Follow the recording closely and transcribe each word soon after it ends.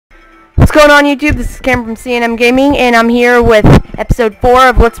What's going on YouTube? This is Cam from CNMGaming, and I'm here with episode 4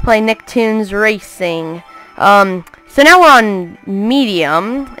 of Let's Play Nicktoons Racing. So now we're on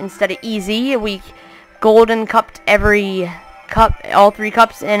medium instead of easy. We golden cupped every cup, all 3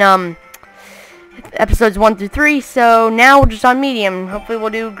 cups in episodes 1 through 3. So now we're just on medium. Hopefully we'll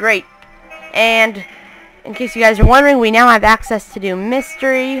do great. And in case you guys are wondering, we now have access to do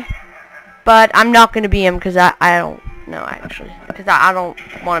mystery, but I'm not going to be him because I don't know actually. Because I don't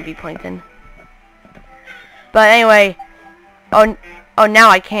want to be Plankton. But anyway, oh now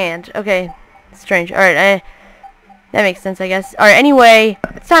I can't. Okay, strange. Alright, that makes sense I guess. Alright, anyway,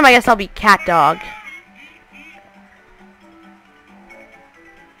 this time I guess I'll be Cat Dog.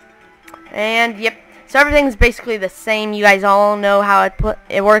 And yep, so everything's basically the same. You guys all know how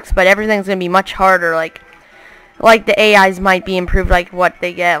it works, but everything's going to be much harder. Like the AIs might be improved, like what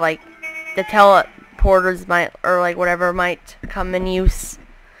they get, like the teleporters might, or like whatever might come in use.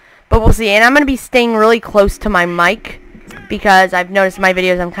 But we'll see. And I'm going to be staying really close to my mic because I've noticed in my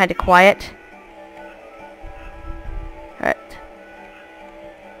videos I'm kind of quiet. Alright.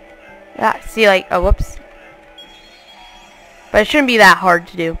 Yeah, see, like, oh, whoops. But it shouldn't be that hard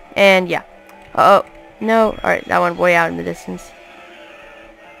to do. And yeah. Uh oh, no. Alright, that went way out in the distance.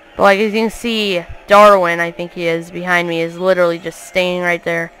 But like as you can see, Darwin, I think he is, behind me, is literally just staying right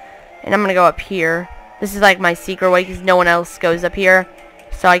there. And I'm going to go up here. This is like my secret way because no one else goes up here.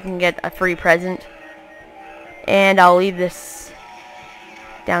 So I can get a free present. And I'll leave this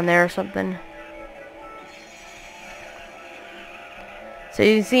down there or something. So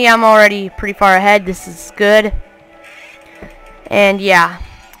you can see I'm already pretty far ahead. This is good. And yeah.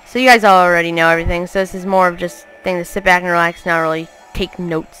 So you guys already know everything. So this is more of just a thing to sit back and relax, not really take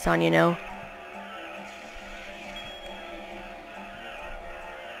notes on, you know.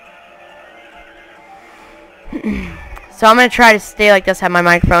 So I'm going to try to stay like this, have my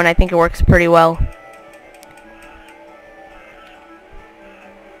microphone. I think it works pretty well.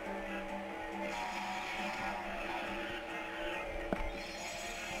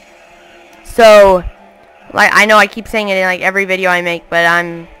 So, like, I know I keep saying it in like every video I make, but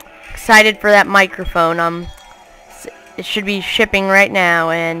I'm excited for that microphone. It should be shipping right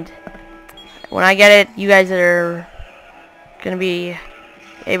now, and when I get it, you guys are going to be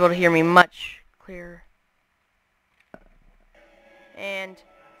able to hear me much clearer. And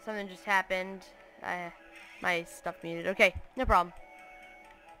something just happened. My stuff muted. Okay, no problem.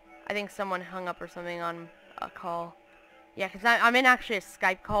 I think someone hung up or something on a call. Yeah, because I'm in actually a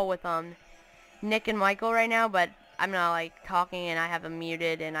Skype call with Nick and Michael right now, but I'm not like talking and I have them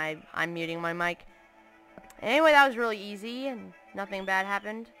muted and I'm muting my mic. Anyway, that was really easy and nothing bad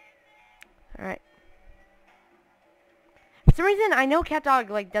happened. Alright. For some reason, I know Cat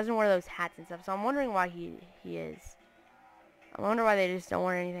Dog like doesn't wear those hats and stuff, so I'm wondering why he is. I wonder why they just don't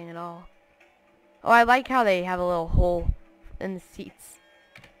wear anything at all. Oh, I like how they have a little hole in the seats.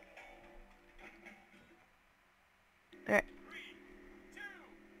 Alright.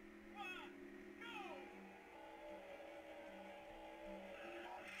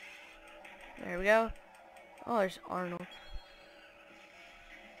 There we go. Oh, there's Arnold.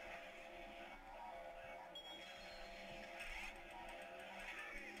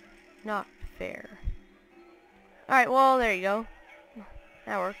 Not fair. Alright, well, there you go.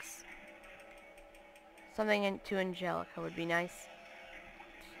 That works. Something to Angelica would be nice.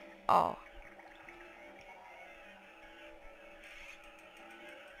 Oh.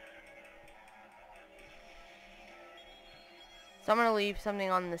 So I'm going to leave something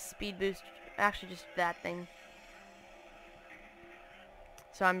on the speed boost. Actually, just that thing.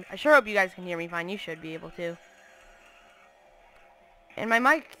 So I sure hope you guys can hear me fine. You should be able to. And my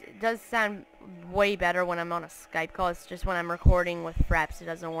mic does sound way better when I'm on a Skype call. It's just when I'm recording with Fraps it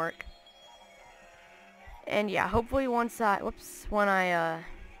doesn't work. And yeah, hopefully when I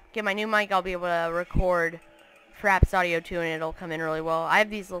get my new mic, I'll be able to record Fraps audio too, and it'll come in really well. I have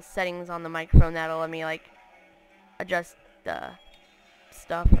these little settings on the microphone that'll let me like adjust the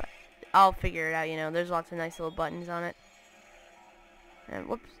stuff. I'll figure it out, you know. There's lots of nice little buttons on it. And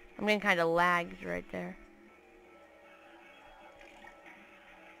whoops, I'm getting kind of lagged right there.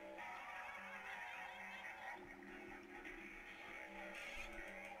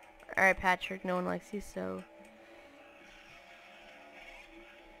 Alright, Patrick, no one likes you, so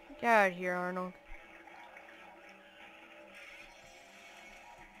get out of here, Arnold.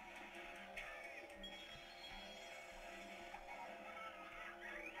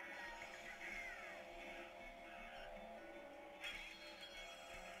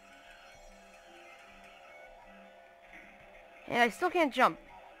 And I still can't jump.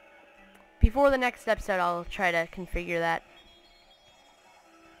 Before the next episode, I'll try to configure that.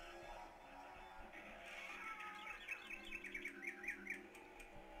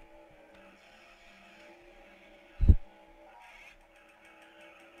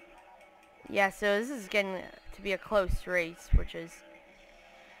 Yeah, so this is getting to be a close race, which is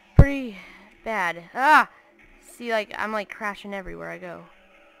pretty bad. Ah! See, like, I'm like crashing everywhere I go.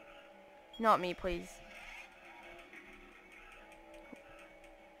 Not me, please.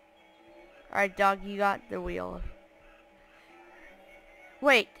 Alright, dog, you got the wheel.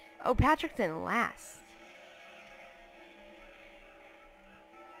 Wait. Oh, Patrick's in last.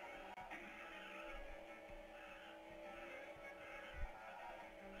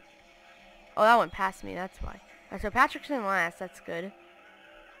 Oh, that went past me, that's why. Alright, so Patrick's in last, that's good.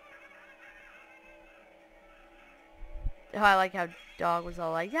 Oh, I like how dog was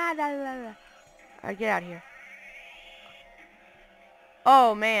all like, da da da da. Alright, get out of here.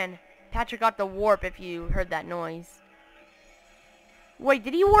 Oh, man. Patrick got the warp if you heard that noise. Wait,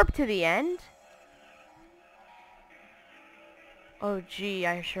 did he warp to the end? Oh, gee,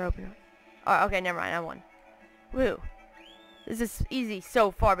 I sure hope not. Oh, okay, never mind, I won. Woo. This is easy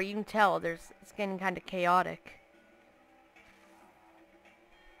so far, but you can tell it's getting kind of chaotic.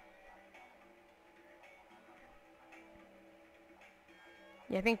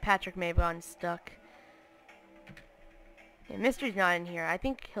 Yeah, I think Patrick may have gotten stuck. Yeah, Mystery's not in here. I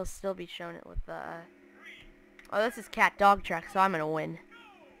think he'll still be showing it with oh, this is cat dog track, so I'm gonna win.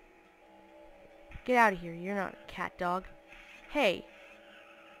 Get out of here. You're not a cat dog. Hey.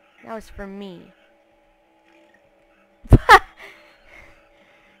 That was for me.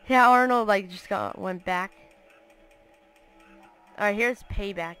 Yeah, Arnold like just went back. Alright, here's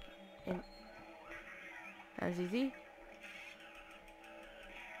payback. And that was easy.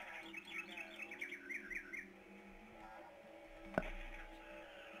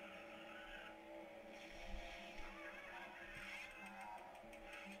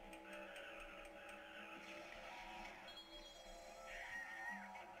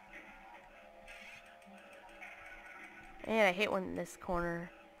 And I hate when this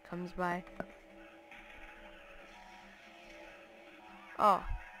corner comes by. Oh,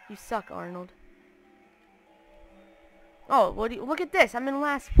 you suck, Arnold. Oh, look at this. I'm in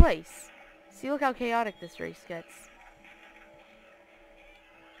last place. See, look how chaotic this race gets.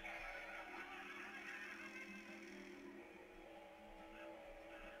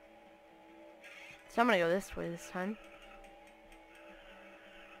 So I'm gonna go this way this time.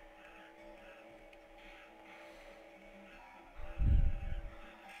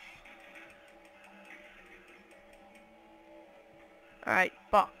 Alright,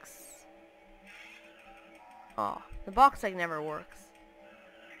 box. Oh, the box like never works.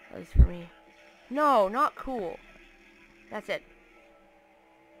 At least for me. No, not cool. That's it.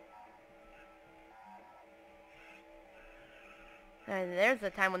 And there's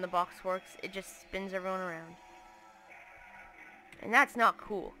the time when the box works. It just spins everyone around. And that's not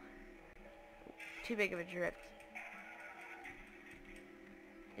cool. Too big of a drift.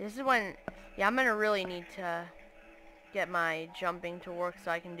 This is when... Yeah, I'm gonna really need to get my jumping to work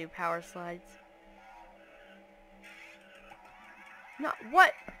so I can do power slides. No,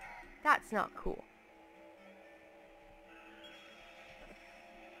 what? That's not cool.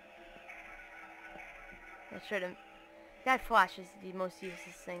 That shouldn't... That flash is the most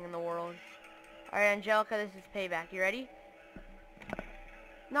useless thing in the world. Alright, Angelica, this is payback. You ready?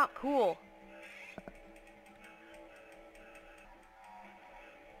 Not cool.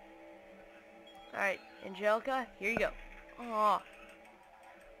 Alright, Angelica, here you go. Aw.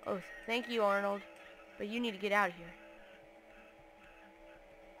 Oh, thank you, Arnold. But you need to get out of here.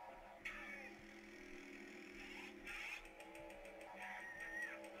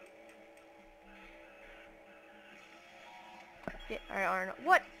 Alright, Arnold.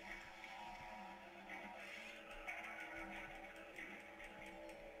 What?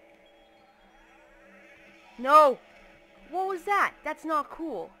 No! What was that? That's not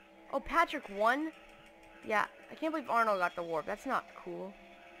cool. Oh, Patrick won? Yeah, I can't believe Arnold got the warp. That's not cool.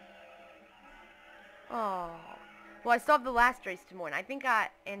 Oh. Well, I still have the last race to win. I think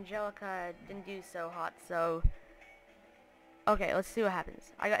Angelica didn't do so hot, so... Okay, let's see what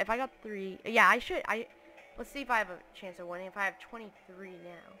happens. If I got 3... Yeah, I should... Let's see if I have a chance of winning. If I have 23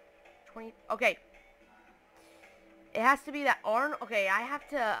 now. 20... Okay. It has to be that Arnold... Okay, I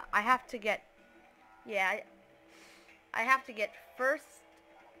have to get... Yeah, I have to get first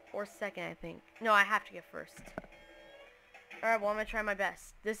or second, I think. No, I have to get first. Alright, well, I'm going to try my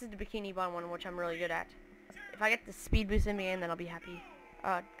best. This is the Bikini Bottom one, which I'm really good at. If I get the speed boost in the end, then I'll be happy.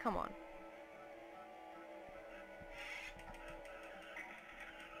 Come on.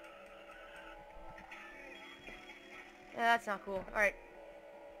 Yeah, that's not cool. Alright.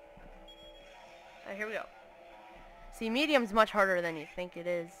 Alright, here we go. See, medium's much harder than you think it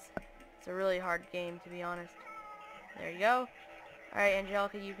is. It's a really hard game, to be honest. There you go. Alright,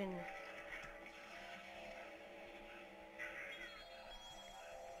 Angelica, you can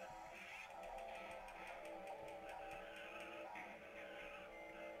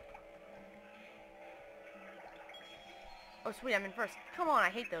Oh, sweet, I'm in first. Come on, I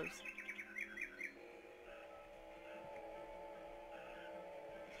hate those.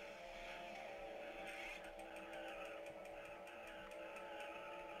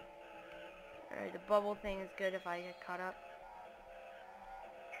 Alright, the bubble thing is good if I get caught up.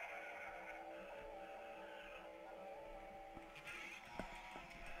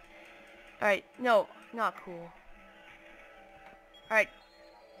 Alright, no, not cool. Alright.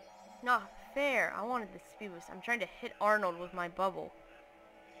 Not fair. I wanted the speed boost. I'm trying to hit Arnold with my bubble.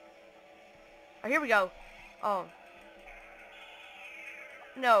 Oh, here we go. Oh.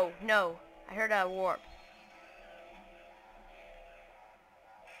 No, no. I heard a warp.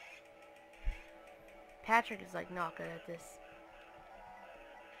 Patrick is like not good at this.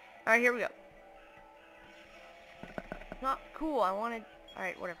 Alright, here we go. Not cool. I wanted...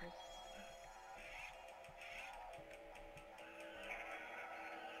 Alright, whatever.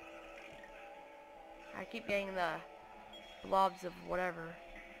 I keep getting the blobs of whatever.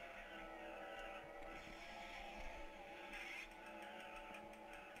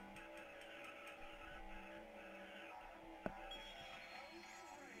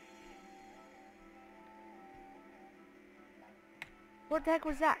 What the heck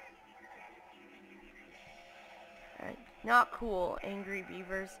was that? Alright, not cool, angry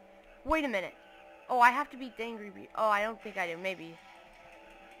beavers. Wait a minute. Oh, I have to beat the angry beaver. Oh, I don't think I do. Maybe.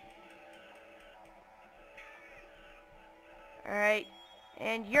 Alright,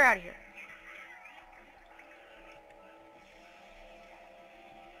 and you're out of here.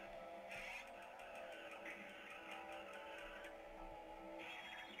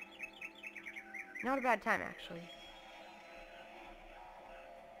 Not a bad time, actually.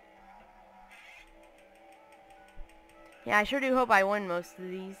 Yeah, I sure do hope I win most of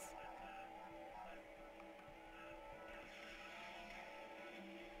these.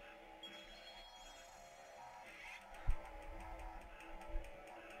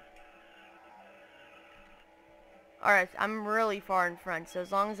 Alright, I'm really far in front, so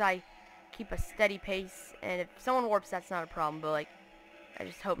as long as I keep a steady pace, and if someone warps, that's not a problem, but, like, I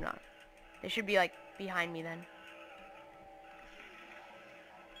just hope not. They should be, like, behind me then.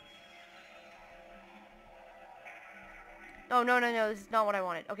 Oh, no, no, no, this is not what I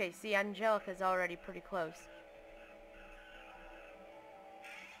wanted. Okay, see, Angelica's already pretty close.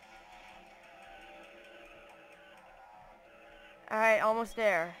 Alright, almost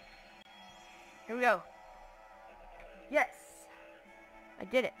there. Here we go. Yes! I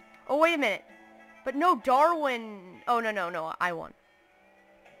did it. Oh, wait a minute. But no, Darwin... Oh, no, no, no, I won.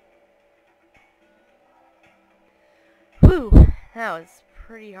 Whew, that was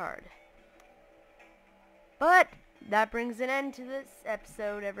pretty hard. But that brings an end to this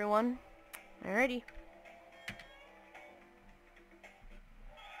episode, everyone. Alrighty.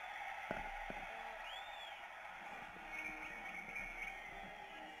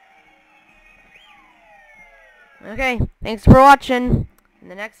 Okay, thanks for watching. In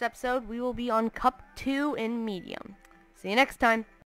the next episode, we will be on Cup 2 in Medium. See you next time.